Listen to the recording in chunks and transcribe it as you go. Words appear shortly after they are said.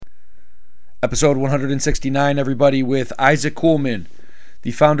Episode 169, everybody, with Isaac Kuhlman, the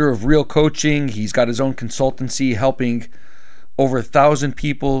founder of Real Coaching. He's got his own consultancy helping over 1,000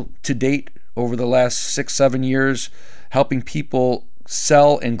 people to date over the last 6-7 years, helping people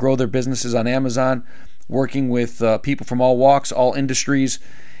sell and grow their businesses on Amazon, working with people from all walks, all industries,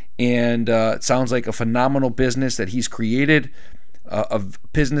 and it sounds like a phenomenal business that he's created, a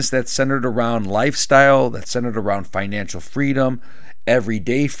business that's centered around lifestyle, that's centered around financial freedom,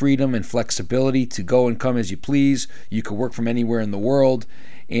 everyday freedom and flexibility to go and come as you please. You could work from anywhere in the world,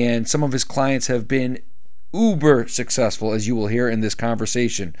 and some of his clients have been uber successful, as you will hear in this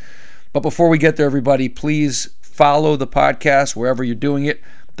conversation. But before we get there, everybody, please follow the podcast wherever you're doing it.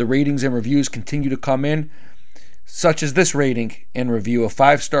 The ratings and reviews continue to come in, such as this rating and review, a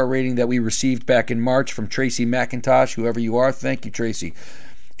 5-star rating that we received back in March from Tracy McIntosh. Whoever you are, thank you, Tracy.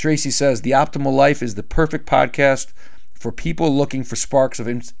 Tracy says, "The Optimal Life is the perfect podcast for people looking for sparks of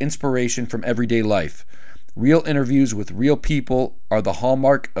inspiration from everyday life. Real interviews with real people are the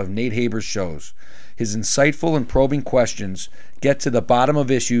hallmark of Nate Haber's shows. His insightful and probing questions get to the bottom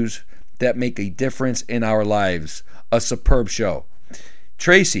of issues that make a difference in our lives. A superb show."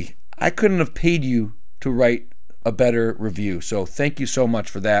 Tracy, I couldn't have paid you to write a better review, so thank you so much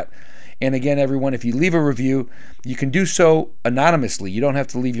for that. And again, everyone, if you leave a review, you can do so anonymously. You don't have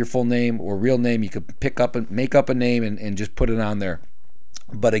to leave your full name or real name. You could make up a name and just put it on there.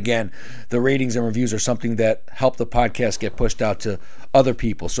 But again, the ratings and reviews are something that help the podcast get pushed out to other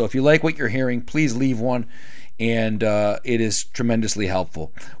people. So if you like what you're hearing, please leave one, and it is tremendously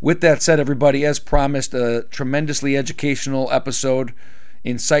helpful. With that said, everybody, as promised, a tremendously educational episode,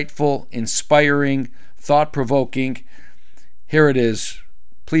 insightful, inspiring, thought-provoking. Here it is.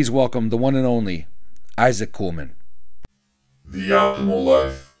 Please welcome the one and only Isaac Kuhlman. The Optimal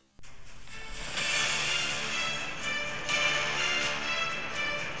Life.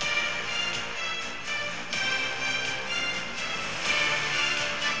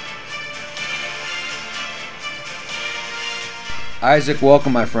 Isaac,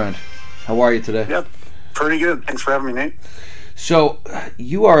 welcome, my friend. How are you today? Yep, pretty good. Thanks for having me, Nate. So,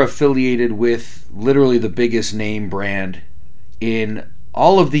 you are affiliated with literally the biggest name brand in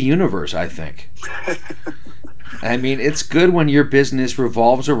all of the universe, I think. I mean, it's good when your business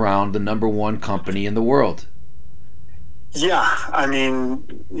revolves around the number one company in the world. Yeah, I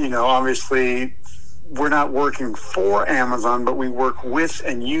mean, obviously we're not working for Amazon, but we work with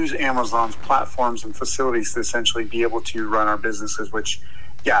and use Amazon's platforms and facilities to essentially be able to run our businesses, which,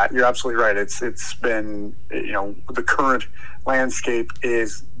 yeah, you're absolutely right. It's been, the current landscape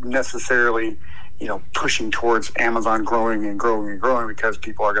is necessarily pushing towards Amazon growing and growing and growing because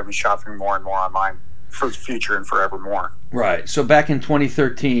people are going to be shopping more and more online for the future and forevermore. Right. So back in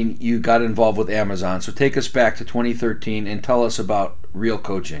 2013, you got involved with Amazon. So take us back to 2013 and tell us about Real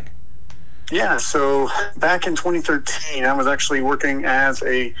Coaching. Yeah. So back in 2013, I was actually working as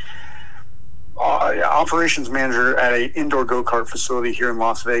a operations manager at an indoor go-kart facility here in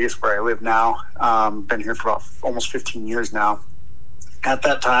Las Vegas, where I live now. Been here for about almost 15 years now. At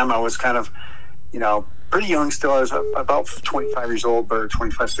that time, I was kind of pretty young still. I was about 25 years old, or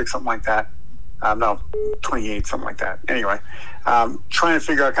 25, 6, something like that. No, 28, something like that. Anyway, trying to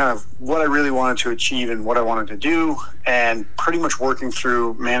figure out kind of what I really wanted to achieve and what I wanted to do, and pretty much working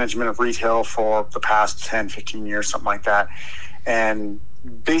through management of retail for the past 10, 15 years, something like that. And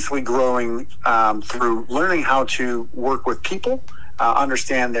basically growing through learning how to work with people,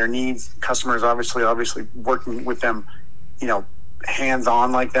 understand their needs, customers, obviously working with them,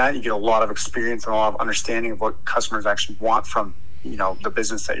 hands-on like that. You get a lot of experience and a lot of understanding of what customers actually want from the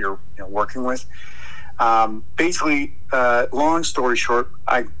business that you're working with. Basically, long story short,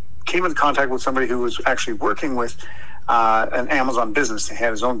 I came into contact with somebody who was actually working with an Amazon business. He had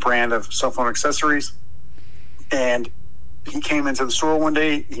his own brand of cell phone accessories, and he came into the store one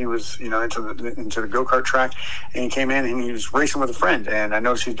day. He was into the go-kart track, and he came in and he was racing with a friend, and I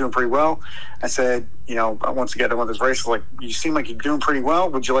noticed he was doing pretty well. I said, once again, with his race, like, you seem like you're doing pretty well.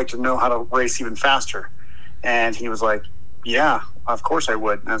 Would you like to know how to race even faster? And he was like, yeah, of course I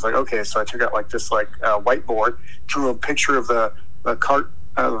would. And I was like, okay. So I took out this whiteboard, drew a picture of the cart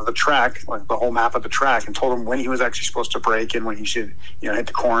of the track, like the whole map of the track, and told him when he was actually supposed to brake and when he should hit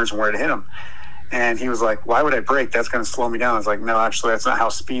the corners and where to hit them. And he was like, why would I brake? That's going to slow me down. I was like, no, actually, that's not how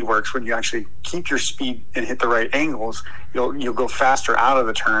speed works. When you actually keep your speed and hit the right angles, you'll go faster out of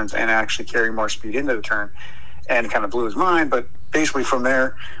the turns and actually carry more speed into the turn. And it kind of blew his mind. But basically from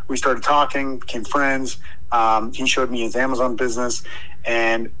there, we started talking, became friends. He showed me his Amazon business,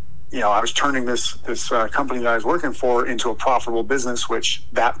 and I was turning this company that I was working for into a profitable business, which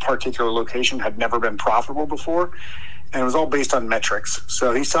that particular location had never been profitable before. and it was all based on metrics.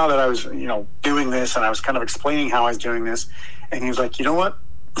 So he saw that I was, doing this, and I was kind of explaining how I was doing this, and he was like, you know what?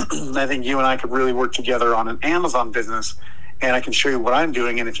 I think you and I could really work together on an Amazon business, and I can show you what I'm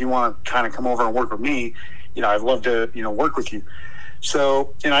doing. And if you want to kind of come over and work with me, I'd love to, work with you.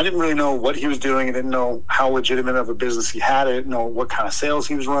 So, I didn't really know what he was doing. I didn't know how legitimate of a business he had. I didn't know what kind of sales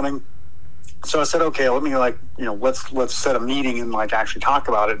he was running. So I said, okay, let me let's set a meeting and actually talk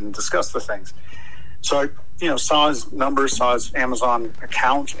about it and discuss the things. So I, saw his numbers, saw his Amazon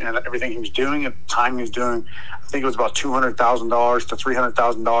account and everything he was doing at the time. He was doing, I think it was about $200,000 to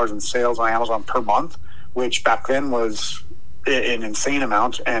 $300,000 in sales on Amazon per month, which back then was an insane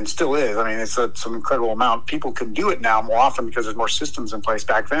amount, and still is. I mean, it's some incredible amount. People can do it now more often because there's more systems in place.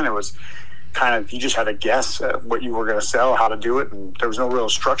 Back then, it was kind of, you just had to guess what you were going to sell, how to do it, and there was no real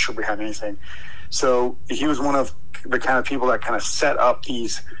structure behind anything. So he was one of the kind of people that kind of set up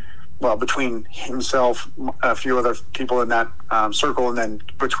these, between himself, a few other people in that circle, and then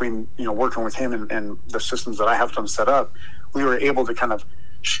between, working with him and the systems that I helped him set up, we were able to kind of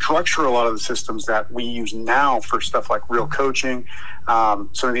structure a lot of the systems that we use now for stuff like Real Coaching, some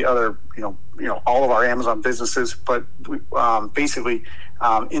of the other, all of our Amazon businesses. But we, basically,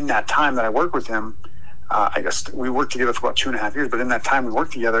 in that time that I worked with him, I guess we worked together for about 2.5 years. But in that time we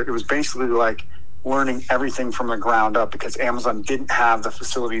worked together, it was basically like learning everything from the ground up, because Amazon didn't have the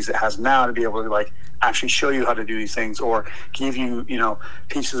facilities it has now to be able to actually show you how to do these things, or give you,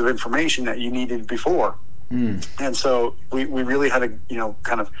 pieces of information that you needed before. And so we really had to,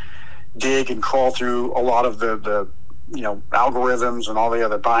 kind of dig and crawl through a lot of the algorithms and all the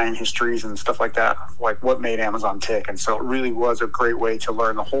other buying histories and stuff like that, like what made Amazon tick. And so it really was a great way to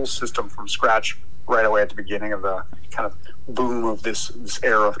learn the whole system from scratch right away at the beginning of the kind of boom of this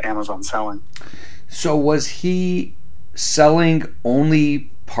era of Amazon selling. So was he selling only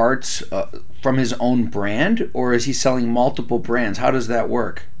parts from his own brand, or is he selling multiple brands? How does that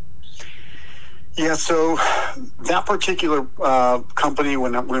work? Yeah, so that particular company,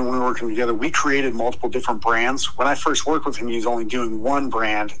 when we were working together, we created multiple different brands. When I first worked with him, he was only doing one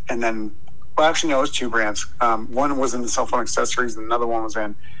brand, and then, it was two brands. One was in the cell phone accessories, and another one was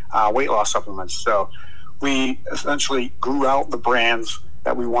in weight loss supplements. So we essentially grew out the brands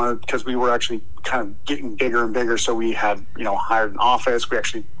that we wanted, because we were actually kind of getting bigger and bigger. So we had, hired an office. We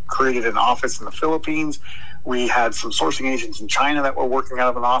actually created an office in the Philippines. We had some sourcing agents in China that were working out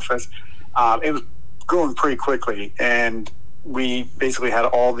of an office. It was growing pretty quickly, and we basically had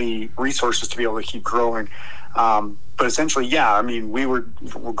all the resources to be able to keep growing. But essentially, we were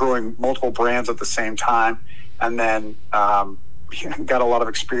growing multiple brands at the same time, and then got a lot of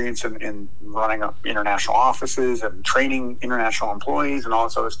experience in running up international offices and training international employees and all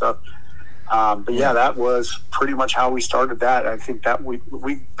this other stuff. But that was pretty much how we started that. I think that we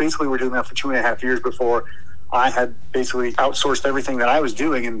basically were doing that for 2.5 years before I had basically outsourced everything that I was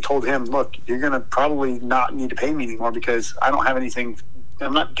doing and told him, look, you're going to probably not need to pay me anymore, because I don't have anything.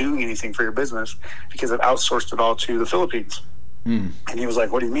 I'm not doing anything for your business, because I've outsourced it all to the Philippines. And he was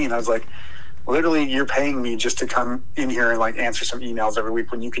like, what do you mean? I was like, literally, you're paying me just to come in here and answer some emails every week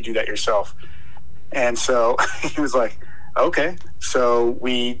when you could do that yourself. And so he was like, okay. So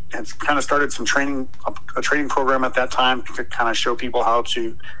we had kind of started some a training program at that time to kind of show people how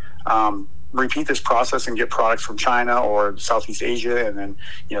to repeat this process and get products from China or Southeast Asia, and then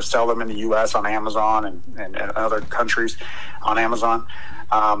sell them in the U.S. on Amazon and other countries on Amazon.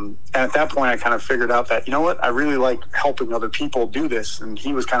 And at that point, I kind of figured out that, I really like helping other people do this. And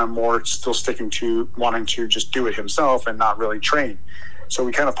he was kind of more still sticking to wanting to just do it himself and not really train. So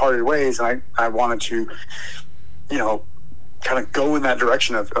we kind of parted ways, and I wanted to, kind of go in that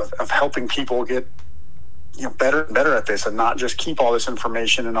direction of helping people get better and better at this, and not just keep all this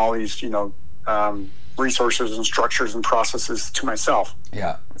information and all these resources and structures and processes to myself.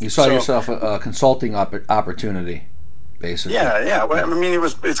 Yeah, you saw yourself a consulting opportunity, basically. Yeah. Well, I mean,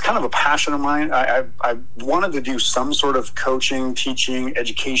 it's kind of a passion of mine. I wanted to do some sort of coaching, teaching,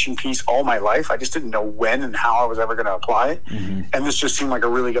 education piece all my life. I just didn't know when and how I was ever going to apply it. And this just seemed like a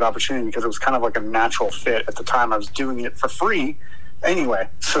really good opportunity, because it was kind of like a natural fit. At the time, I was doing it for free anyway.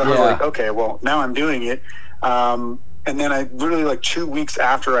 So I was like, okay, well, now I'm doing it. And then I literally 2 weeks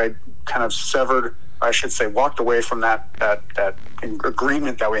after I kind of walked away from that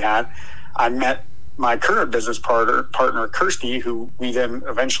agreement that we had, I met my current business partner, Kirsty, who we then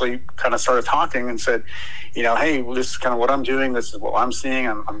eventually kind of started talking and said, hey, well, this is kind of what I'm doing. This is what I'm seeing.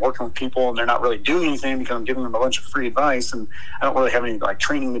 I'm working with people, and they're not really doing anything because I'm giving them a bunch of free advice, and I don't really have any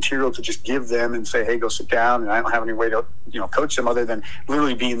training material to just give them and say, hey, go sit down. And I don't have any way to, coach them other than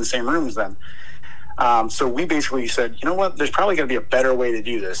literally be in the same room as them. So we basically said, you know what, there's probably going to be a better way to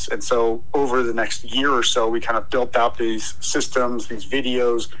do this. And so over the next year or so, we kind of built out these systems, these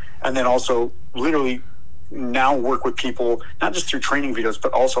videos, and then also literally now work with people, not just through training videos,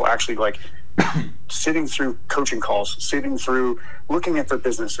 but also actually like sitting through coaching calls, sitting through looking at their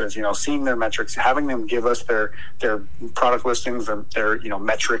businesses, seeing their metrics, having them give us their product listings and their,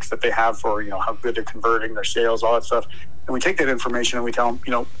 metrics that they have for, how good they're converting, their sales, all that stuff. And we take that information and we tell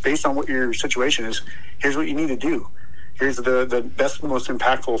them, based on what your situation is, here's what you need to do. Here's the best, most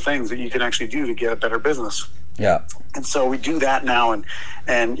impactful things that you can actually do to get a better business. Yeah. And so we do that now, and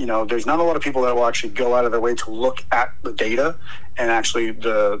there's not a lot of people that will actually go out of their way to look at the data and actually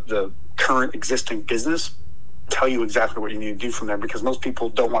the current existing business, tell you exactly what you need to do from there, because most people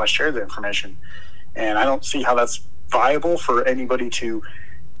don't want to share the information. And I don't see how that's viable for anybody to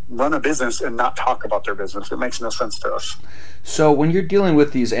run a business and not talk about their business. It makes no sense to us. So when you're dealing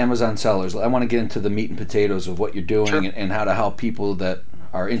with these Amazon sellers, I want to get into the meat and potatoes of what you're doing. Sure. and how to help people that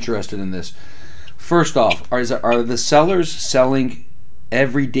are interested in this. First off, are the sellers selling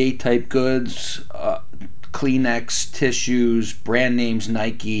everyday type goods, Kleenex, tissues, brand names,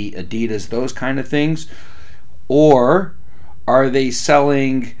 Nike, Adidas, those kind of things? Or are they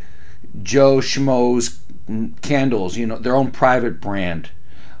selling Joe Schmo's candles, their own private brand?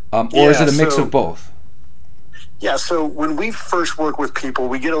 Or is it a mix of both? Yeah, so when we first work with people,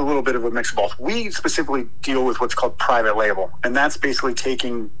 we get a little bit of a mix of both. We specifically deal with what's called private label, and that's basically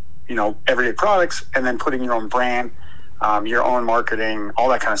taking everyday products and then putting your own brand, your own marketing, all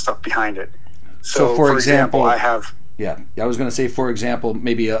that kind of stuff behind it. So for example, I have... Yeah, I was going to say, for example,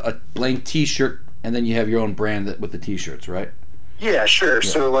 maybe a blank T-shirt, and then you have your own brand with the T-shirts, right? Yeah, sure. Yeah.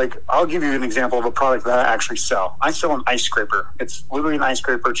 So, I'll give you an example of a product that I actually sell. I sell an ice scraper. It's literally an ice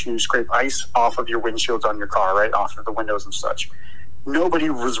scraper to scrape ice off of your windshields on your car, right, off of the windows and such. Nobody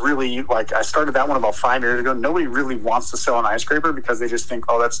was really, I started that one about 5 years ago. Nobody really wants to sell an ice scraper because they just think,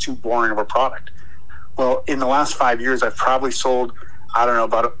 oh, that's too boring of a product. Well, in the last 5 years, I've probably sold,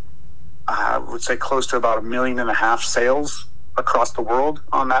 I would say close to about 1.5 million sales across the world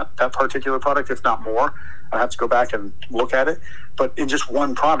on that particular product, if not more. I have to go back and look at it. But in just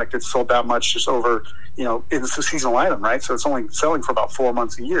one product, it's sold that much just over, it's a seasonal item, right? So it's only selling for about 4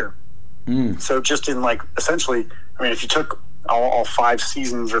 months a year. So just in essentially, if you took all 5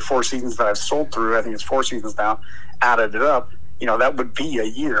 seasons or 4 seasons that I've sold through, I think it's 4 seasons now, added it up, that would be a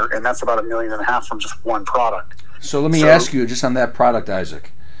year, and that's about 1.5 million from just one product. So let me ask you just on that product,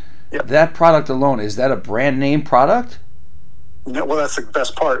 Isaac. Yep. That product alone, is that a brand name product? No, well, that's the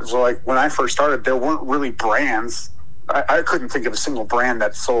best part. So when I first started, there weren't really brands. I couldn't think of a single brand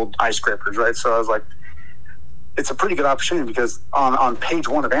that sold ice scrapers, right? So I was like, it's a pretty good opportunity because on page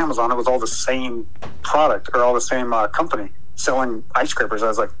 1 of Amazon, it was all the same product or all the same company selling ice scrapers. I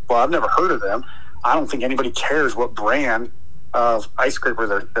was like, well, I've never heard of them. I don't think anybody cares what brand of ice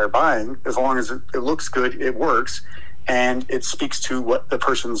scraper they're buying. As long as it looks good, it works, and it speaks to what the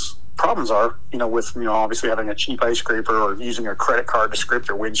person's problems are, with, obviously having a cheap ice scraper or using a credit card to scrape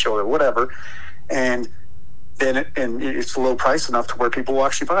their windshield or whatever. And then it's low price enough to where people will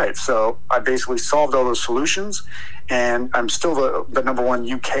actually buy it. So I basically solved all those solutions, and I'm still the number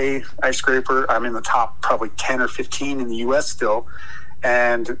 1 UK ice scraper. I'm in the top probably 10 or 15 in the US still.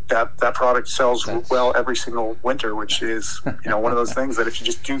 And that product sells well every single winter, which is, one of those things that if you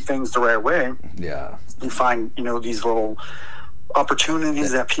just do things the right way, yeah, you find, these little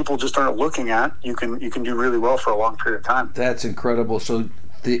opportunities that people just aren't looking at, you can do really well for a long period of time. That's incredible. So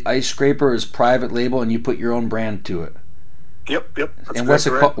the ice scraper is private label, and you put your own brand to it. Yep. And what's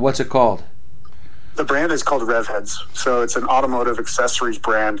it called? The brand is called RevHeads. So it's an automotive accessories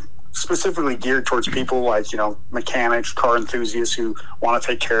brand specifically geared towards people like, mechanics, car enthusiasts who want to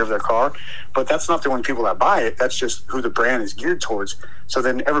take care of their car. But that's not the only people that buy it. That's just who the brand is geared towards. So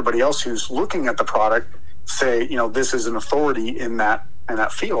then everybody else who's looking at the product say, this is an authority in that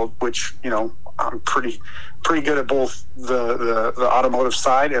field, which, I'm pretty good at both the automotive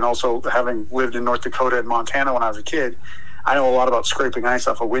side, and also having lived in North Dakota and Montana when I was a kid, I know a lot about scraping ice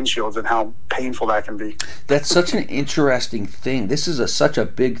off of windshields and how painful that can be. That's such an interesting thing. This is such a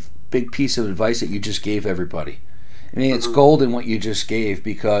big piece of advice that you just gave everybody. It's golden what you just gave,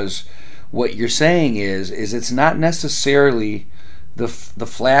 because what you're saying is it's not necessarily the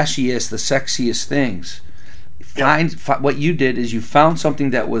flashiest, the sexiest things. What you did is you found something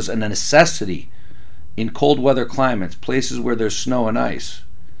that was a necessity in cold weather climates, places where there's snow and ice.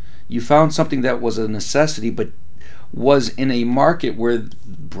 You found something that was a necessity, but was in a market where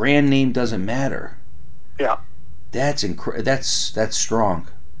brand name doesn't matter. Yeah. That's strong.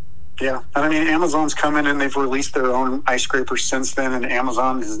 Yeah. And I mean, Amazon's come in and they've released their own ice scrapers since then, and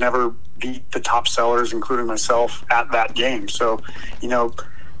Amazon has never beat the top sellers, including myself, at that game. So,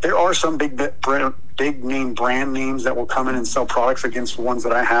 there are some big name brand names that will come in and sell products against the ones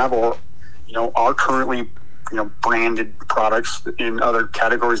that I have, or, are currently, branded products in other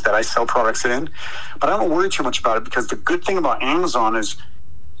categories that I sell products in. But I don't worry too much about it, because the good thing about Amazon is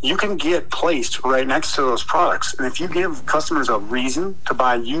you can get placed right next to those products. And if you give customers a reason to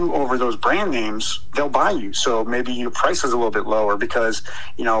buy you over those brand names, they'll buy you. So maybe your price is a little bit lower because,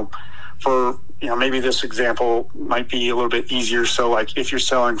 maybe this example might be a little bit easier. So like if you're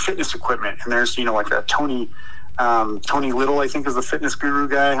selling fitness equipment and there's, like a Tony Little, I think, is the fitness guru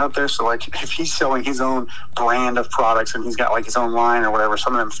guy out there. So like if he's selling his own brand of products and he's got like his own line or whatever,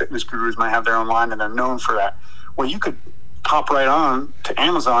 some of them fitness gurus might have their own line and they're known for that. Well, you could pop right on to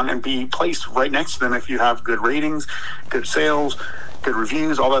Amazon and be placed right next to them if you have good ratings, good sales, good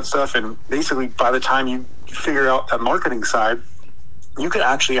reviews, all that stuff. And basically by the time you figure out that marketing side, you could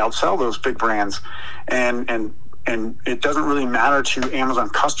actually outsell those big brands. And it doesn't really matter to Amazon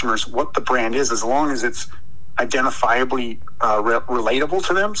customers what the brand is, as long as it's identifiably relatable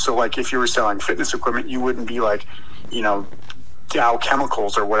to them. So like if you were selling fitness equipment, you wouldn't be like, Dow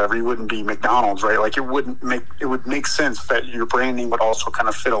Chemicals or whatever. You wouldn't be McDonald's, right? Like it would make sense that your branding would also kind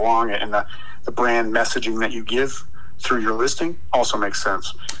of fit along it, and the brand messaging that you give through your listing also makes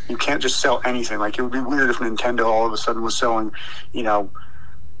sense. You can't just sell anything. Like it would be weird if Nintendo all of a sudden was selling, I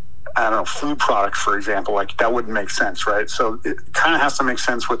don't know, food products, for example. Like that wouldn't make sense, right? So it kind of has to make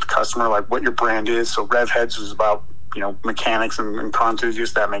sense with the customer, like what your brand is. So Rev Heads is about, mechanics and car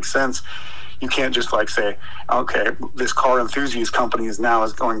enthusiasts. That makes sense. You can't just like say, okay, this car enthusiast company is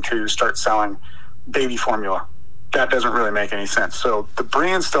going to start selling baby formula. That doesn't really make any sense. So the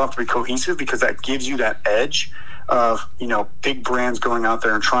brands still have to be cohesive, because that gives you that edge of, big brands going out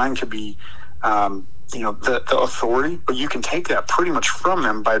there and trying to be, the authority. But you can take that pretty much from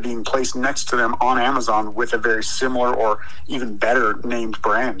them by being placed next to them on Amazon with a very similar or even better named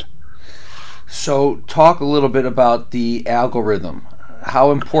brand. So talk a little bit about the algorithm.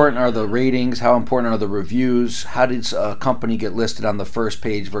 How important are the ratings? How important are the reviews? How does a company get listed on the first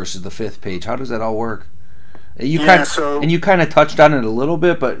page versus the fifth page? How does that all work? You kind of touched on it a little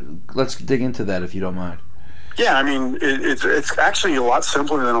bit, but let's dig into that if you don't mind. Yeah, I mean, it's actually a lot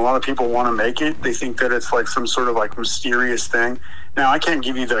simpler than a lot of people want to make it. They think that it's like some sort of like mysterious thing. Now, I can't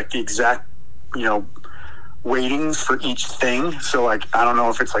give you the exact, weightings for each thing. So like, I don't know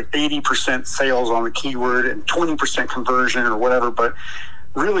if it's like 80% sales on the keyword and 20% conversion or whatever, but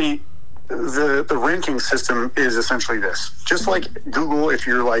really the ranking system is essentially this. Just like Google, if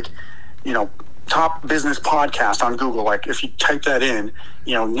you're like, top business podcast on Google, like if you type that in,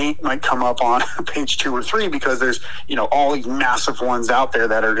 Nate might come up on page 2 or 3, because there's, all these massive ones out there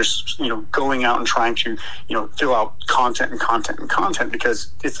that are just, going out and trying to, fill out content,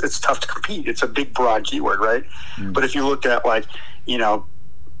 because it's tough to compete. It's a big, broad keyword, right? But if you looked at like,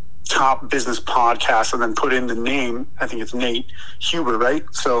 top business podcast and then put in the name, I think it's Nate Huber, right?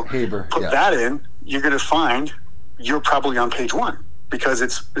 So put that in, you're going to find you're probably on page 1. Because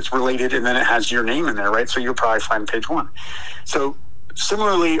it's related, and then it has your name in there, right? So you'll probably find page 1. So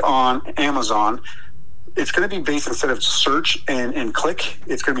similarly on Amazon, it's going to be based, instead of search and click,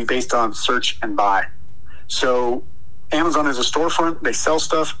 it's going to be based on search and buy. So Amazon is a storefront. They sell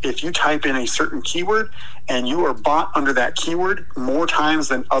stuff. If you type in a certain keyword and you are bought under that keyword more times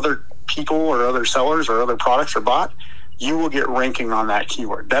than other people or other sellers or other products are bought, you will get ranking on that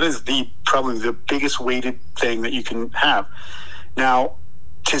keyword. That is probably the biggest weighted thing that you can have. Now,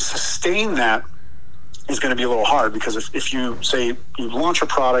 to sustain that is going to be a little hard, because if you say you launch a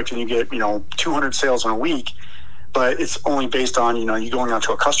product and you get 200 sales in a week, but it's only based on you going out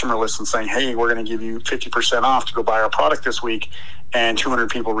to a customer list and saying, hey, we're going to give you 50% off to go buy our product this week, and 200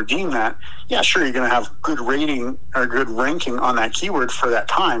 people redeem that. Yeah, sure, you're going to have good rating or good ranking on that keyword for that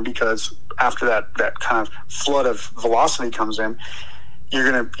time, because after that kind of flood of velocity comes in, you're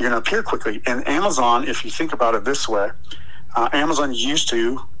going to appear quickly. And Amazon, if you think about it this way, Amazon used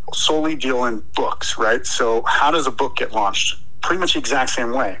to solely deal in books, right? So how does a book get launched? Pretty much the exact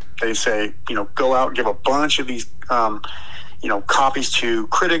same way. They say, go out and give a bunch of these, copies to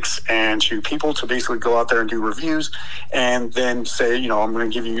critics and to people to basically go out there and do reviews, and then say, I'm going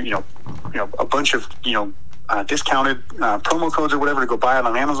to give you, a bunch of, discounted promo codes or whatever to go buy it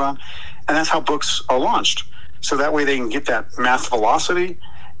on Amazon. And that's how books are launched. So that way they can get that mass velocity,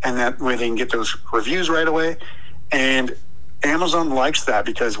 and that way they can get those reviews right away. And Amazon likes that,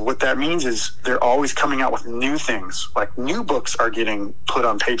 because what that means is they're always coming out with new things. Like new books are getting put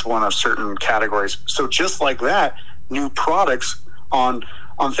on page 1 of certain categories. So just like that, new products on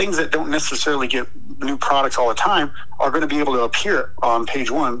on things that don't necessarily get new products all the time are going to be able to appear on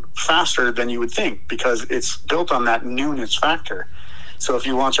page one faster than you would think, because it's built on that newness factor. So if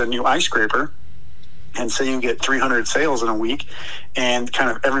you launch a new ice scraper and say you get 300 sales in a week, and kind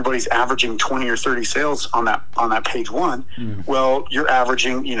of everybody's averaging 20 or 30 sales on that page one, well, you're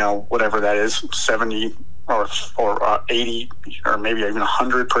averaging, whatever that is, 70 or 80 or maybe even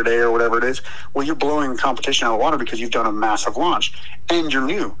 100 per day or whatever it is. Well, you're blowing the competition out of the water because you've done a massive launch and you're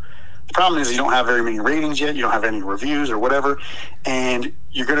new. The problem is you don't have very many ratings yet. You don't have any reviews or whatever. And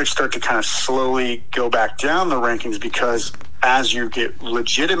you're going to start to kind of slowly go back down the rankings, because as you get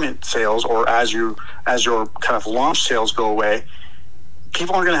legitimate sales, or as your kind of launch sales go away,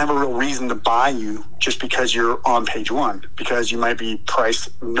 people aren't going to have a real reason to buy you just because you're on page one, because you might be priced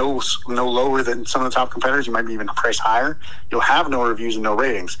no lower than some of the top competitors. You might be even priced higher. You'll have no reviews and no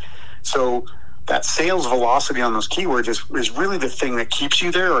ratings. So that sales velocity on those keywords is really the thing that keeps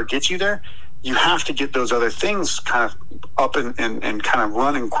you there or gets you there. You have to get those other things kind of up and kind of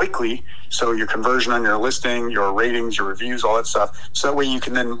running quickly. So your conversion on your listing, your ratings, your reviews, all that stuff. So that way you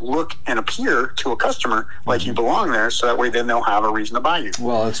can then look and appear to a customer like you belong there. So that way then they'll have a reason to buy you.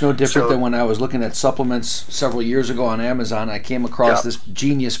 Well, it's no different than when I was looking at supplements several years ago on Amazon. I came across this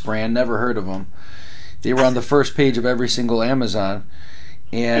Genius brand, never heard of them. They were on the first page of every single Amazon.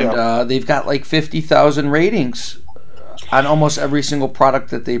 And they've got like 50,000 ratings on almost every single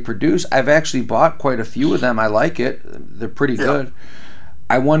product that they produce. I've actually bought quite a few of them. I like it. They're pretty good.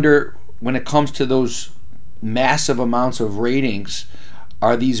 I wonder, when it comes to those massive amounts of ratings,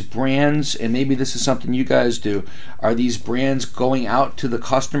 are these brands, and maybe this is something you guys do, are these brands going out to the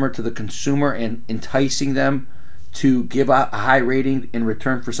customer, to the consumer, and enticing them to give out a high rating in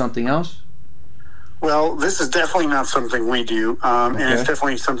return for something else? Well, this is definitely not something we do, and it's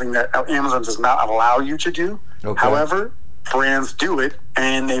definitely something that Amazon does not allow you to do. However, brands do it,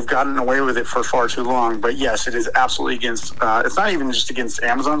 and they've gotten away with it for far too long. But yes, it is absolutely against, it's not even just against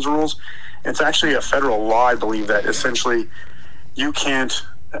Amazon's rules. It's actually a federal law, I believe, that essentially you can't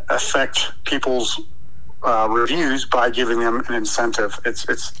affect people's reviews by giving them an incentive.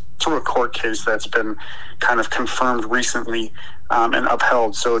 It's through a court case that's been kind of confirmed recently and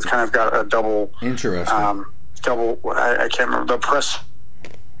upheld. So it's kind of got a double. Interesting. I can't remember the press.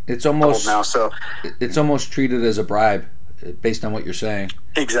 It's almost now, so it's almost treated as a bribe, based on what you're saying.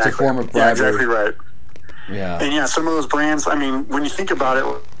 Exactly. It's a form of bribery. Yeah, exactly right. Yeah. And some of those brands, I mean, when you think about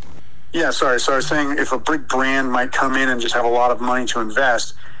it, so I was saying, if a big brand might come in and just have a lot of money to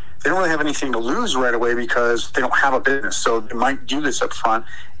invest, they don't really have anything to lose right away because they don't have a business. So they might do this up front,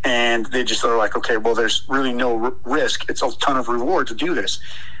 and they just are like, okay, well, there's really no risk. It's a ton of reward to do this.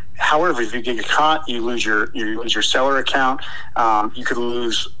 However, if you get caught, you lose your seller account. You could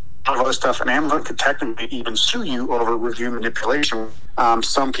lose a lot of other stuff, and Amazon could technically even sue you over review manipulation.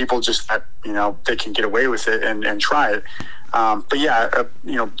 Some people just they can get away with it and try it. But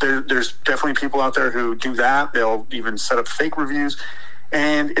there's definitely people out there who do that. They'll even set up fake reviews.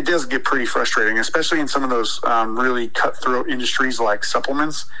 And it does get pretty frustrating, especially in some of those really cutthroat industries like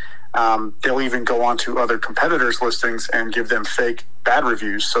supplements. They'll even go on to other competitors' listings and give them fake bad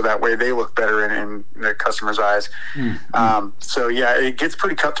reviews, so that way they look better in the customer's eyes. It gets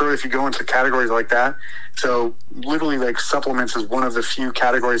pretty cutthroat if you go into categories like that. So literally, like, supplements is one of the few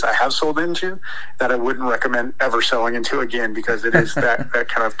categories I have sold into that I wouldn't recommend ever selling into again, because it is that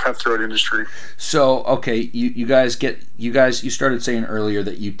kind of cutthroat industry. So, okay, you guys started saying earlier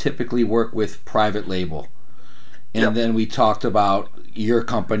that you typically work with private label. And then we talked about your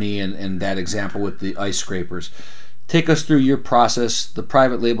company and that example with the ice scrapers. Take us through your process, the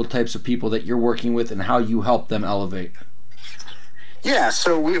private label types of people that you're working with, and how you help them elevate. Yeah,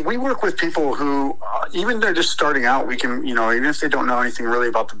 so we work with people who, even they're just starting out, we can, even if they don't know anything really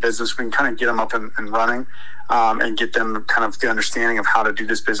about the business, we can kind of get them up and running and get them kind of the understanding of how to do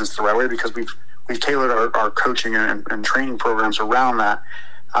this business the right way, because we've tailored our coaching and training programs around that.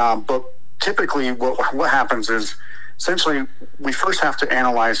 But typically what happens is, essentially, we first have to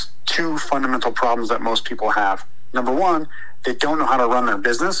analyze two fundamental problems that most people have. Number one, they don't know how to run their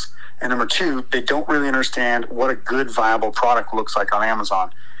business. And number two, they don't really understand what a good, viable product looks like on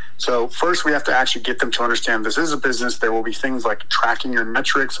Amazon. So first, we have to actually get them to understand this is a business. There will be things like tracking your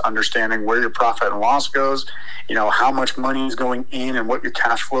metrics, understanding where your profit and loss goes, how much money is going in and what your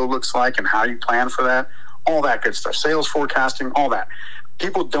cash flow looks like and how you plan for that, all that good stuff, sales forecasting, all that.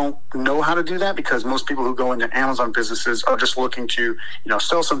 People don't know how to do that because most people who go into Amazon businesses are just looking to,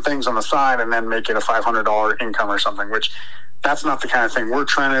 sell some things on the side and then make it a $500 income or something, which that's not the kind of thing we're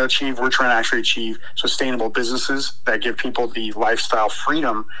trying to achieve. We're trying to actually achieve sustainable businesses that give people the lifestyle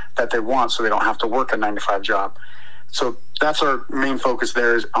freedom that they want, so they don't have to work a 9-to-5 job. So that's our main focus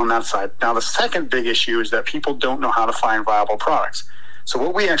there is on that side. Now, the second big issue is that people don't know how to find viable products. So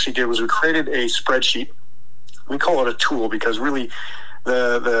what we actually did was we created a spreadsheet. We call it a tool because really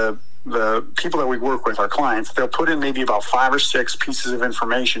the people that we work with, our clients, they'll put in maybe about 5 or 6 pieces of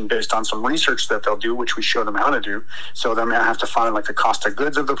information based on some research that they'll do, which we show them how to do. So they might have to find like the cost of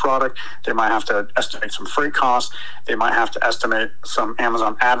goods of the product. They might have to estimate some freight costs. They might have to estimate some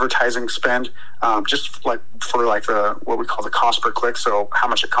Amazon advertising spend, just like for like what we call the cost per click. So how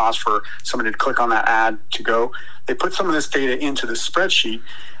much it costs for somebody to click on that ad to go. They put some of this data into the spreadsheet,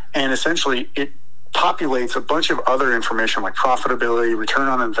 and essentially it populates a bunch of other information like profitability, return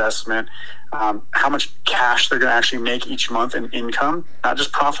on investment, how much cash they're going to actually make each month in income, not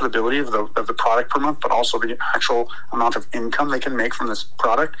just profitability of the product per month, but also the actual amount of income they can make from this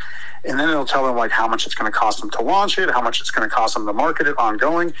product. And then it'll tell them like how much it's going to cost them to launch it, how much it's going to cost them to market it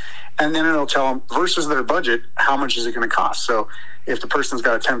ongoing. And then it'll tell them versus their budget, how much is it going to cost? So if the person's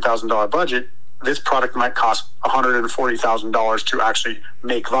got a $10,000 budget, this product might cost $140,000 to actually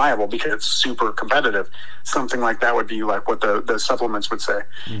make viable because it's super competitive. Something like that would be like what the supplements would say.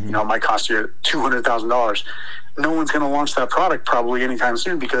 Mm-hmm. You know, it might cost you $200,000. No one's going to launch that product probably anytime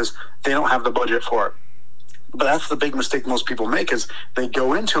soon because they don't have the budget for it. But that's the big mistake most people make is they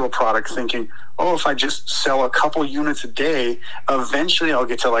go into a product thinking, oh, if I just sell a couple units a day, eventually I'll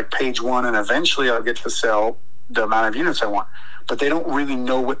get to like page 1 and eventually I'll get to sell the amount of units I want. But they don't really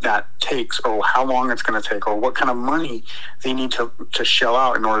know what that takes or how long it's going to take or what kind of money they need to shell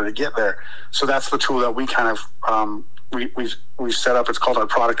out in order to get there. So that's the tool that we kind of we've set up. It's called our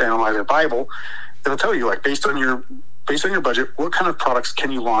Product Analyzer Bible. It'll tell you like based on your budget, what kind of products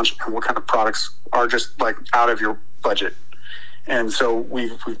can you launch and what kind of products are just like out of your budget. And so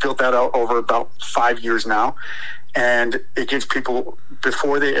we've built that out over about 5 years now. And it gives people,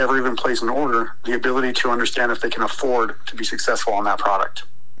 before they ever even place an order, the ability to understand if they can afford to be successful on that product.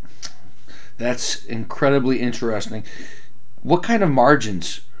 That's incredibly interesting. What kind of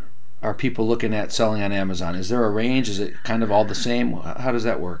margins are people looking at selling on Amazon? Is there a range? Is it kind of all the same? How does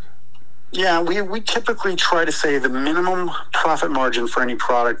that work? Yeah, we typically try to say the minimum profit margin for any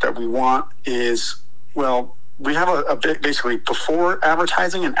product that we want is, well, we have a bit basically before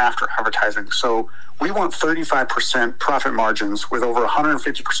advertising and after advertising. So we want 35% profit margins with over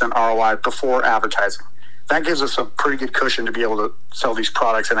 150% ROI before advertising. That gives us a pretty good cushion to be able to sell these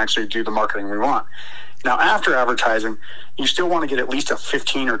products and actually do the marketing we want. Now, after advertising, you still want to get at least a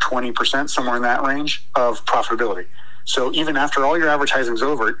 15 or 20%, somewhere in that range of profitability. So even after all your advertising is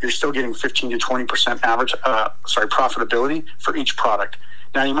over, you're still getting 15 to 20% profitability for each product.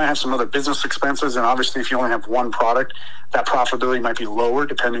 Now, you might have some other business expenses, and obviously if you only have one product, that profitability might be lower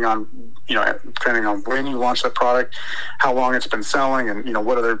depending on when you launch that product, how long it's been selling, and, you know,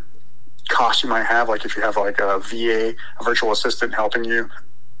 what other costs you might have, like if you have like a VA, a virtual assistant helping you,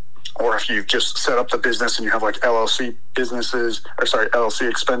 or if you've just set up the business and you have like LLC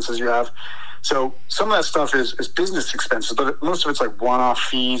expenses you have. So some of that stuff is business expenses, but most of it's like one-off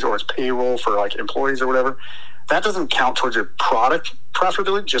fees or it's payroll for like employees or whatever. That doesn't count towards your product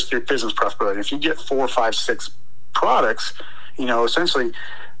profitability, just your business profitability. If you get 4, 5, 6 products, you know, essentially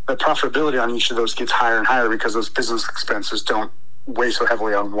the profitability on each of those gets higher and higher because those business expenses don't weigh so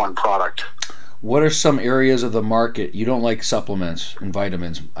heavily on one product. What are some areas of the market? You don't like supplements and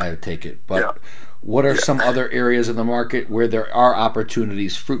vitamins, I take it, but yeah. What are some other areas of the market where there are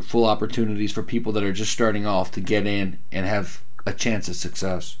opportunities, fruitful opportunities for people that are just starting off to get in and have a chance at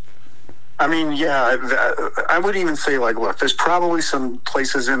success? I mean, yeah, I would even say, like, look, there's probably some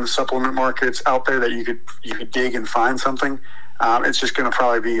places in the supplement markets out there that you could dig and find something. It's just going to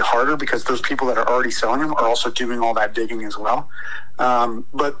probably be harder because those people that are already selling them are also doing all that digging as well.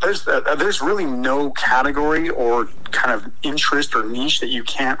 But there's really no category or kind of interest or niche that you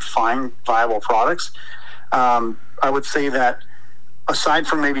can't find viable products. I would say that aside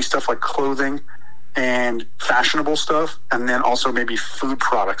from maybe stuff like clothing and fashionable stuff, and then also maybe food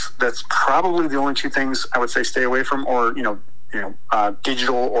products, that's probably the only 2 things I would say stay away from, or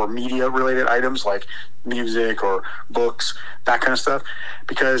digital or media related items like music or books, that kind of stuff,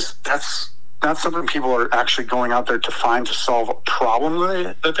 because that's not something people are actually going out there to find to solve a problem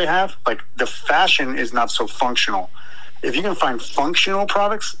that they have. Like, the fashion is not so functional. If you can find functional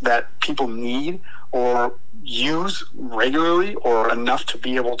products that people need or use regularly or enough to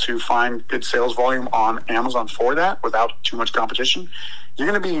be able to find good sales volume on Amazon for that without too much competition, you're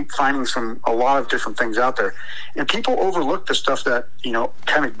going to be finding a lot of different things out there. And people overlook the stuff that,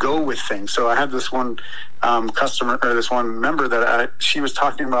 kind of go with things. So I had this one customer, or this one member that she was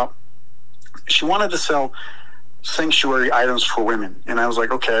talking about. She wanted to sell sanctuary items for women. And I was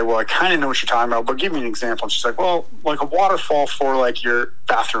like, okay, well, I kind of know what you're talking about, but give me an example. And she's like, well, like a waterfall for like your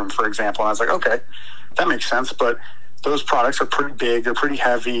bathroom, for example. And I was like, okay, that makes sense. But those products are pretty big. They're pretty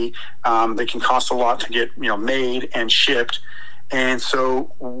heavy. They can cost a lot to get, made and shipped. And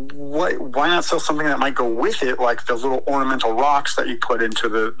so why not sell something that might go with it, like the little ornamental rocks that you put into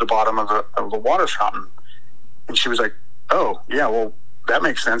the bottom of the water fountain? And she was like, oh, yeah, well, that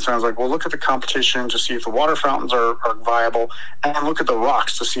makes sense. And I was like, well, look at the competition to see if the water fountains are viable, and look at the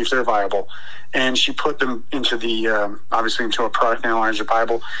rocks to see if they're viable. And she put them into obviously into a product analyzer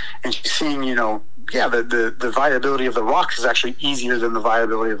Bible, and she's seeing, the viability of the rocks is actually easier than the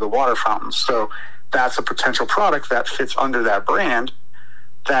viability of the water fountains. So that's a potential product that fits under that brand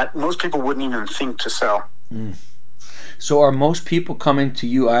that most people wouldn't even think to sell. Mm. So are most people coming to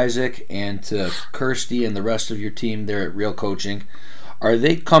you, Isaac, and to Kirsty and the rest of your team there at Real Coaching, are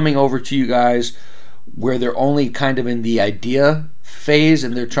they coming over to you guys where they're only kind of in the idea phase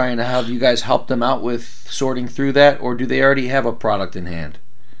and they're trying to have you guys help them out with sorting through that, or do they already have a product in hand?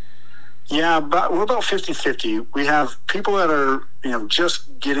 Yeah, but we're about 50-50. We have people that are,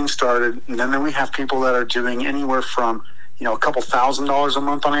 just getting started, and then we have people that are doing anywhere from, a couple $1,000s a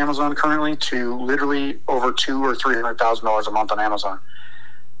month on Amazon currently to literally over $200,000 or $300,000 a month on Amazon.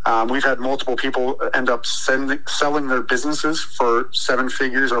 We've had multiple people end up selling their businesses for 7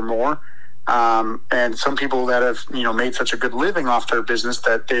 figures or more. And some people that have, made such a good living off their business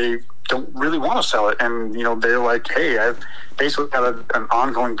that they don't really want to sell it. And, they're like, hey, I've basically got an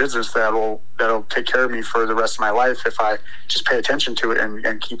ongoing business that'll take care of me for the rest of my life if I just pay attention to it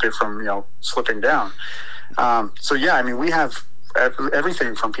and keep it from, slipping down. So, yeah, I mean, we have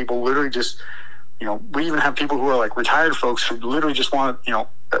everything from people literally just, we even have people who are like retired folks who literally just want to,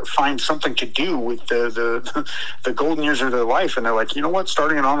 find something to do with the golden years of their life. And they're like, you know what,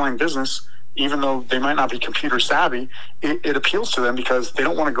 starting an online business, even though they might not be computer savvy, it appeals to them because they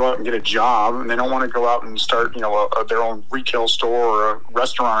don't want to go out and get a job, and they don't want to go out and start, their own retail store or a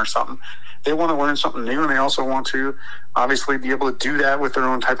restaurant or something. They want to learn something new, and they also want to obviously be able to do that with their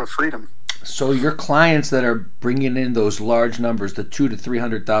own type of freedom. So your clients that are bringing in those large numbers, the $200,000 to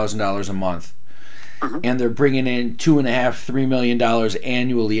 $300,000 a month, mm-hmm. and they're bringing in $2.5–3 million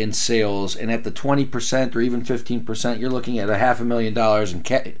annually in sales, and at the 20% or even 15%, you're looking at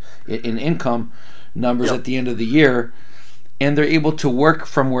 $500,000 in income numbers yep. at the end of the year, and they're able to work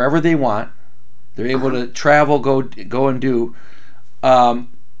from wherever they want. They're able mm-hmm. to travel, go and do.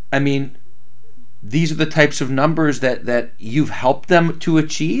 I mean, these are the types of numbers that you've helped them to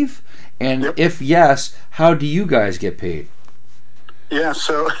achieve, and yep. if yes, how do you guys get paid? Yeah,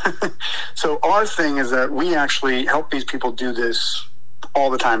 so our thing is that we actually help these people do this all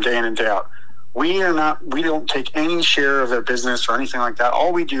the time, day in and day out. We don't take any share of their business or anything like that.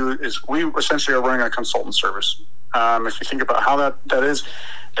 All we do is we essentially are running a consultant service. If you think about how that is,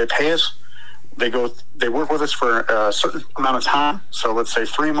 they pay us, they work with us for a certain amount of time. So let's say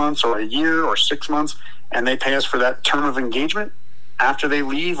 3 months or a year or 6 months, and they pay us for that term of engagement. After they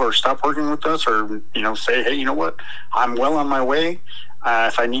leave or stop working with us, or say, hey, you know what, I'm well on my way.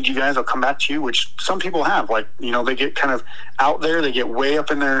 If I need you guys, I'll come back to you, which some people have. Like, they get kind of out there, they get way up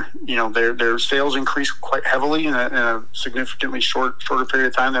in their, their sales increase quite heavily in a significantly shorter period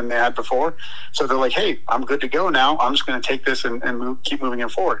of time than they had before. So they're like, hey, I'm good to go now. I'm just going to take this and keep moving it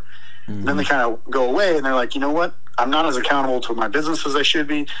forward. Mm-hmm. Then they kind of go away and they're like, you know what? I'm not as accountable to my business as I should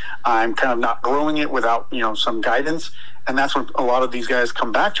be. I'm kind of not growing it without, some guidance. And that's when a lot of these guys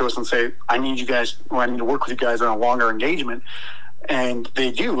come back to us and say, I need to work with you guys on a longer engagement. And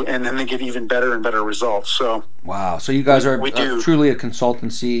they do, and then they get even better and better results. So wow. So you guys are truly a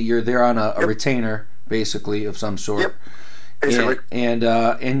consultancy. You're there on a retainer, basically, of some sort. Yep. Basically.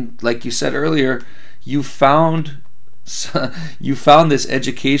 And like you said earlier, you found this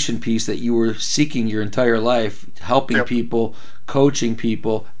education piece that you were seeking your entire life, helping yep. people, coaching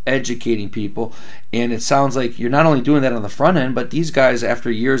people, educating people, and it sounds like you're not only doing that on the front end, but these guys, after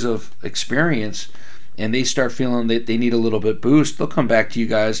years of experience, and they start feeling that they need a little bit boost, they'll come back to you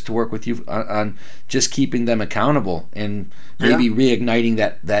guys to work with you on just keeping them accountable and maybe reigniting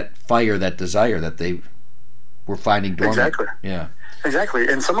that fire, that desire that they were finding dormant. Exactly. Yeah. Exactly.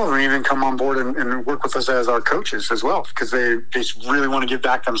 And some of them even come on board and work with us as our coaches as well, because they just really want to give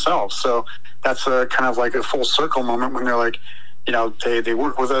back themselves. So that's a kind of like a full circle moment when they're like, they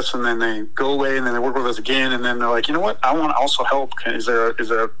work with us and then they go away and then they work with us again. And then they're like, you know what, I want to also help. Is there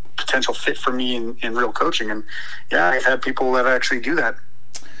a potential fit for me in real coaching? And yeah, I've had people that actually do that.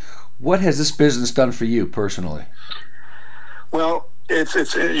 What has this business done for you personally? Well,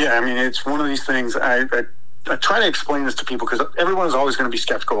 it's one of these things. I try to explain this to people because everyone is always going to be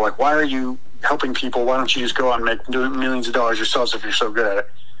skeptical. Like, why are you helping people. Why don't you just go out and make millions of dollars yourselves if you're so good at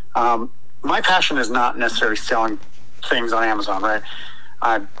it? My passion is not necessarily selling things on Amazon, right?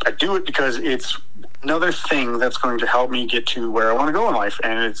 I do it because it's another thing that's going to help me get to where I want to go in life,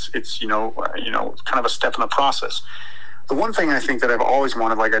 and it's kind of a step in the process. The one thing I think that I've always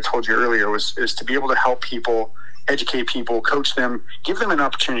wanted, like I told you earlier, is to be able to help people, educate people, coach them, give them an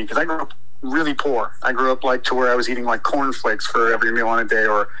opportunity. Because I grew up really poor. I grew up to where I was eating like cornflakes for every meal on a day,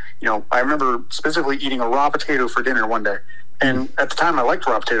 or I remember specifically eating a raw potato for dinner one day. And at the time, I liked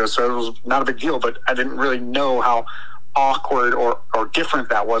raw potatoes, so it was not a big deal. But I didn't really know how awkward or different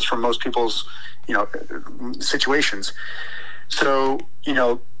that was from most people's situations. So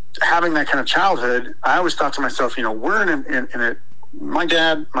having that kind of childhood, I always thought to myself, we're in a my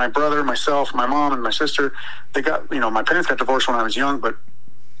dad, my brother, myself, my mom, and my sister, they got, my parents got divorced when I was young, but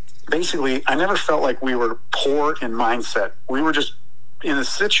basically I never felt like we were poor in mindset. We were just in a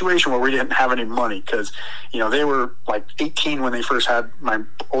situation where we didn't have any money because, they were like 18 when they first had my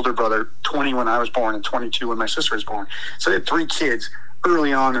older brother, 20 when I was born, and 22 when my sister was born. So they had 3 kids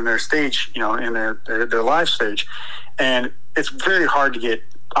early on in their stage, in their life stage. And it's very hard to get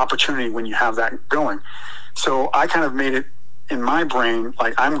opportunity when you have that going. So I kind of made it in my brain,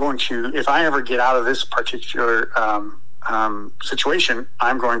 like, I'm going to, if I ever get out of this particular situation,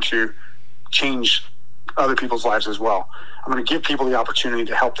 I'm going to change other people's lives as well. I'm going to give people the opportunity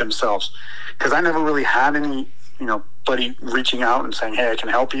to help themselves, because I never really had any, buddy reaching out and saying, hey, I can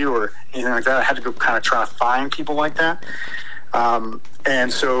help you or anything like that. I had to go kind of try to find people like that.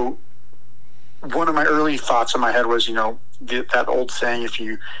 And so one of my early thoughts in my head was, that old saying, if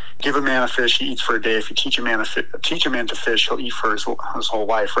you give a man a fish, he eats for a day. If you teach a man to fish, he'll eat for his whole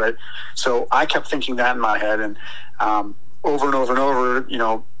life, right? So I kept thinking that in my head, and over and over and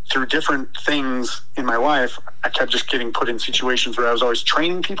over, through different things in my life, I kept just getting put in situations where I was always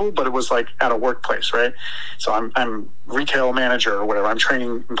training people, but it was like at a workplace, right? So I'm retail manager or whatever. I'm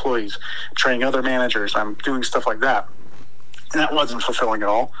training employees, I'm training other managers. I'm doing stuff like that. And that wasn't fulfilling at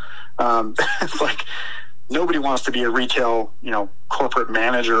all. It's like nobody wants to be a retail, corporate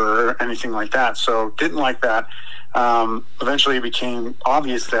manager or anything like that. So didn't like that. Eventually it became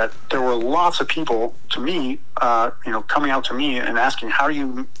obvious that there were lots of people to me, coming out to me and asking, how do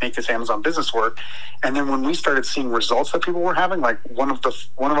you make this Amazon business work? And then when we started seeing results that people were having, like one of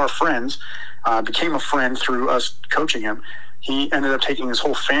our friends became a friend through us coaching him. He ended up taking his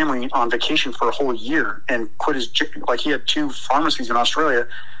whole family on vacation for a whole year and quit he had 2 pharmacies in Australia,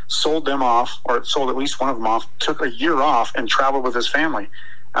 sold them off, or sold at least one of them off, took a year off and traveled with his family.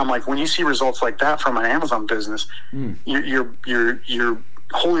 I'm like, when you see results like that from an Amazon business, you're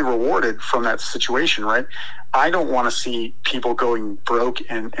wholly rewarded from that situation, right? I don't want to see people going broke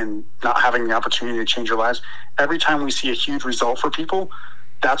and not having the opportunity to change their lives. Every time we see a huge result for people,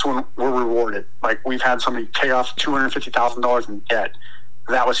 that's when we're rewarded. Like, we've had somebody pay off $250,000 in debt.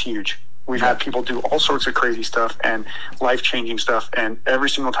 That was huge. We've had people do all sorts of crazy stuff and life-changing stuff. And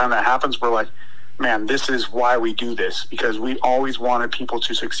every single time that happens, we're like, man, this is why we do this, because we always wanted people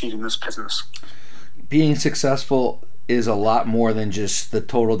to succeed in this business. Being successful is a lot more than just the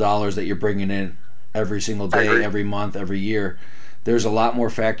total dollars that you're bringing in every single day, every month, every year. There's a lot more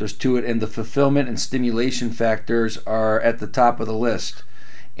factors to it, and the fulfillment and stimulation factors are at the top of the list.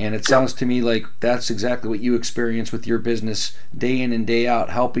 And it sounds to me like that's exactly what you experience with your business day in and day out,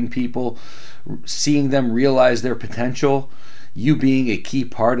 helping people, seeing them realize their potential, you being a key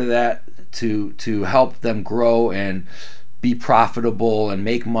part of that to help them grow and be profitable and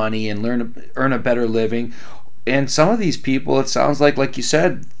make money and earn a better living. And some of these people, it sounds like you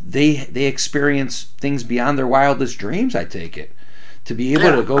said, they experience things beyond their wildest dreams, I take it. To be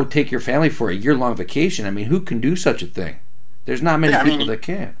able to go take your family for a year-long vacation, I mean, who can do such a thing? There's not many people that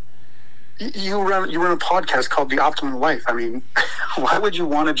can. You run a podcast called The Optimal Life. I mean, why would you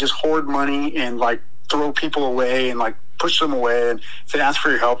want to just hoard money and throw people away and push them away, and if they ask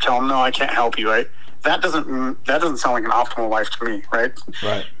for your help, tell them, no, I can't help you, right? That doesn't sound like an optimal life to me, right?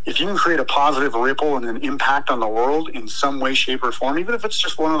 Right. If you can create a positive ripple and an impact on the world in some way, shape, or form, even if it's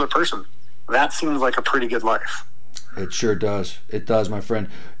just one other person, that seems like a pretty good life. It sure does. It does, my friend.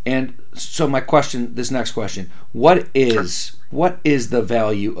 And so this next question, what is the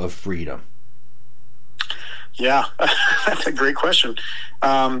value of freedom? Yeah, that's a great question.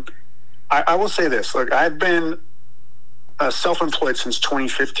 I will say this. Look, I've been self-employed since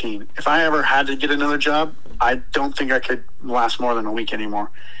 2015. If I ever had to get another job, I don't think I could last more than a week anymore.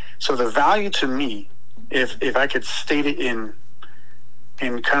 So the value to me, if I could state it in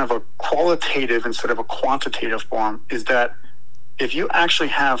kind of a qualitative instead of a quantitative form, is that if you actually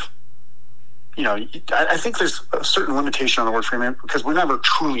have I think there's a certain limitation on the word free because we're never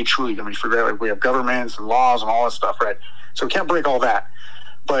truly going to be free. Right? Like we have governments and laws and all that stuff, right? So we can't break all that.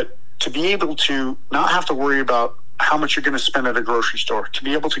 But to be able to not have to worry about how much you're going to spend at a grocery store, to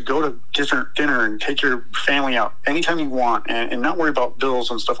be able to go to dinner and take your family out anytime you want and not worry about bills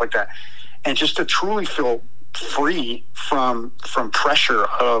and stuff like that. And just to truly feel free from pressure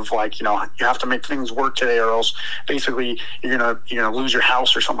of like, you have to make things work today or else basically you're gonna lose your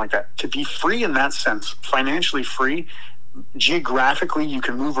house or something like that. To be free in that sense, financially free, geographically you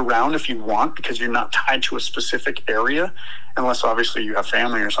can move around if you want because you're not tied to a specific area unless obviously you have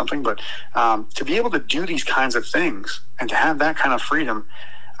family or something. But to be able to do these kinds of things and to have that kind of freedom,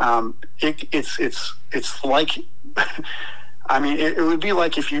 it's like I mean, it would be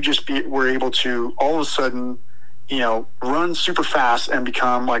like if you just were able to all of a sudden, run super fast and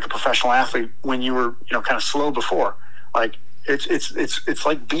become like a professional athlete when you were, kind of slow before. Like it's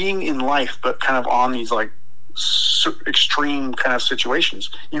like being in life, but kind of on these like extreme kind of situations.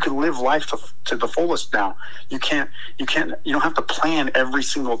 You can live life to the fullest now. You don't have to plan every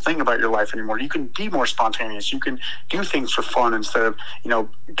single thing about your life anymore. You can be more spontaneous. You can do things for fun instead of,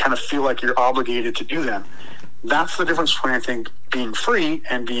 kind of feel like you're obligated to do them. That's the difference between, I think, being free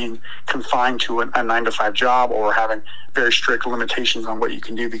and being confined to a 9-to-5 job or having very strict limitations on what you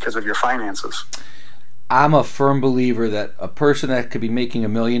can do because of your finances. I'm a firm believer that a person that could be making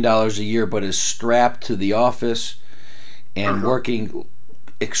 $1 million a year but is strapped to the office and working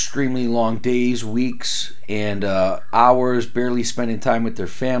extremely long days, weeks, and hours, barely spending time with their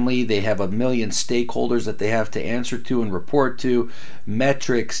family. They have 1 million stakeholders that they have to answer to and report to,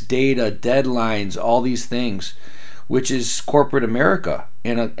 metrics, data, deadlines, all these things, which is corporate America.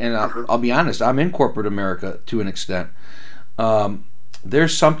 And I'll be honest, I'm in corporate America to an extent.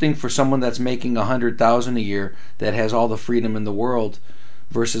 There's something for someone that's making $100,000 a year that has all the freedom in the world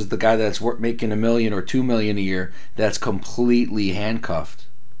versus the guy that's making $1 million or $2 million a year that's completely handcuffed.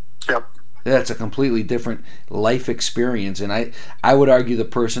 Yep. That's a completely different life experience, and I would argue the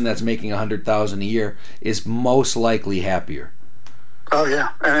person that's making $100,000 a year is most likely happier. Oh yeah,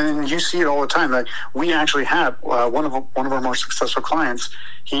 and you see it all the time. Like we actually had one of our more successful clients.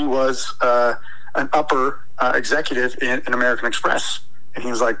 He was an upper executive in American Express, and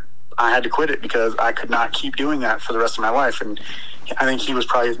he was like, I had to quit it because I could not keep doing that for the rest of my life. And I think he was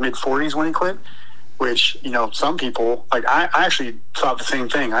probably his mid-40s when he quit. Which, some people, like I actually thought the same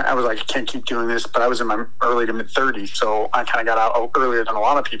thing. I was like, I can't keep doing this, but I was in my early to mid-30s, so I kind of got out earlier than a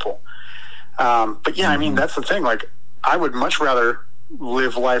lot of people. But yeah, I mean, that's the thing. Like, I would much rather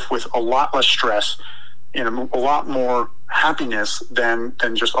live life with a lot less stress and a lot more happiness than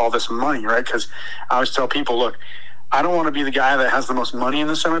just all this money, right? Because I always tell people, look, I don't want to be the guy that has the most money in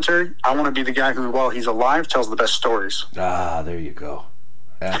the cemetery. I want to be the guy who, while he's alive, tells the best stories. Ah, there you go.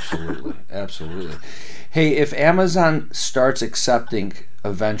 Absolutely, absolutely. Hey, if Amazon starts accepting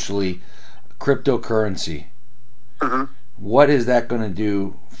eventually cryptocurrency, what is that going to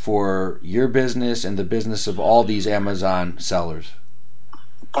do for your business and the business of all these Amazon sellers?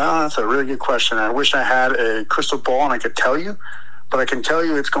 Well, that's a really good question. I wish I had a crystal ball and I could tell you, but I can tell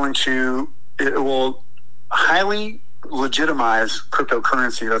you it will highly legitimize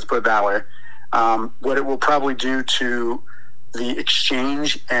cryptocurrency, let's put it that way. What it will probably do to the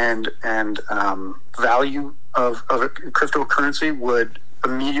exchange and value of a cryptocurrency would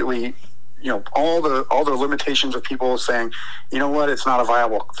immediately, all the limitations of people saying, you know what, it's not a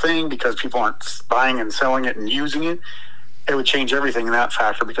viable thing because people aren't buying and selling it and using it. It would change everything in that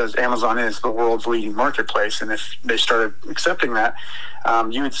factor because Amazon is the world's leading marketplace. And if they started accepting that,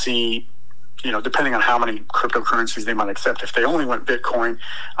 you would see, depending on how many cryptocurrencies they might accept, if they only went Bitcoin,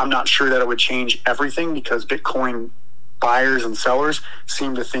 I'm not sure that it would change everything because Bitcoin buyers and sellers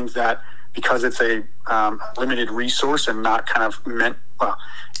seem to think that because it's a limited resource and not kind of meant, well,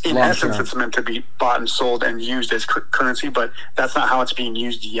 in essence, it's meant to be bought and sold and used as currency, but that's not how it's being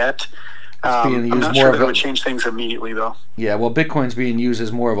used yet. I'm not sure that it would change things immediately, though. Yeah, well, Bitcoin's being used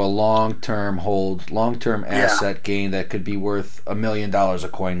as more of a long-term hold, long-term asset gain that could be worth $1 million a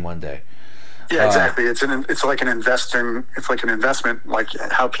coin one day. Yeah, exactly. It's like an investment, like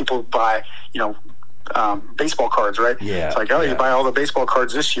how people buy, baseball cards, right? Yeah. It's like, you buy all the baseball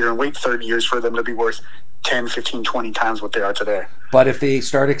cards this year and wait 30 years for them to be worth 10, 15, 20 times what they are today. But if they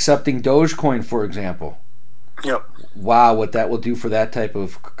start accepting Dogecoin, for example, wow, what that will do for that type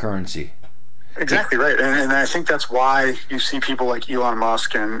of currency. Exactly right. And I think that's why you see people like Elon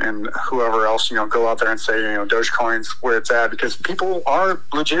Musk and whoever else, go out there and say, Dogecoin's where it's at, because people are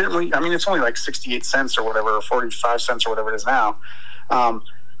legitimately, I mean, it's only like 68 cents or whatever, or 45 cents or whatever it is now.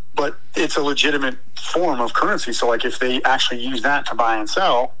 But it's a legitimate form of currency. So like if they actually use that to buy and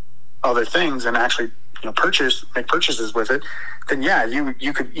sell, other things and actually make purchases with it, then yeah,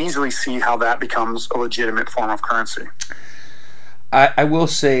 you could easily see how that becomes a legitimate form of currency. I will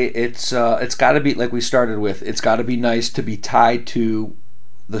say it's got to be, like we started with, it's got to be nice to be tied to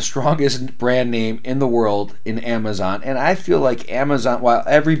the strongest brand name in the world in Amazon. And I feel like Amazon, while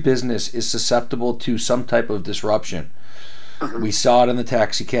every business is susceptible to some type of disruption, we saw it in the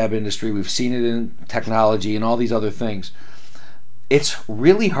taxi cab industry, we've seen it in technology and all these other things. It's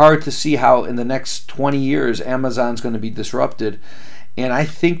really hard to see how in the next 20 years Amazon's going to be disrupted. And I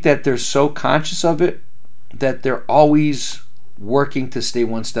think that they're so conscious of it that they're always working to stay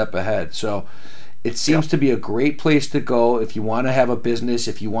one step ahead. So it seems to be a great place to go if you want to have a business,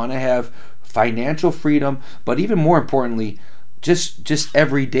 if you want to have financial freedom, but even more importantly, just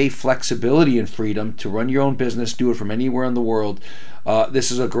everyday flexibility and freedom to run your own business, do it from anywhere in the world.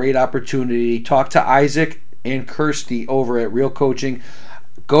 This is a great opportunity. Talk to Isaac and Kirsty over at Real Coaching.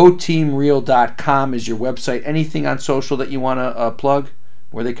 GoTeamReal.com is your website. Anything on social that you want to plug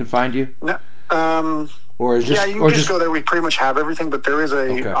where they can find you? No, Or is just, you can just go there. We pretty much have everything, but there is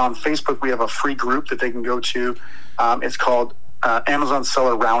on Facebook, we have a free group that they can go to. It's called Amazon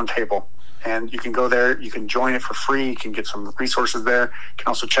Seller Roundtable. And you can go there, you can join it for free, you can get some resources there. You can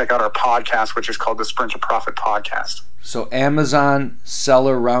also check out our podcast, which is called the Sprint to Profit Podcast. So Amazon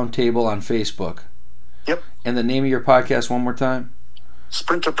Seller Roundtable on Facebook. Yep. And the name of your podcast one more time?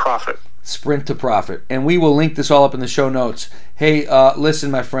 Sprint to Profit. Sprint to Profit. And we will link this all up in the show notes. Hey, listen,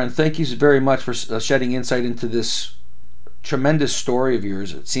 my friend, thank you very much for shedding insight into this tremendous story of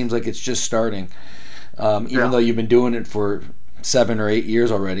yours. It seems like it's just starting, even though you've been doing it for 7 or 8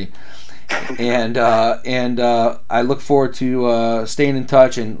 years already. And I look forward to staying in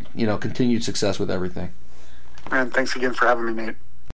touch and continued success with everything. And thanks again for having me, Nate.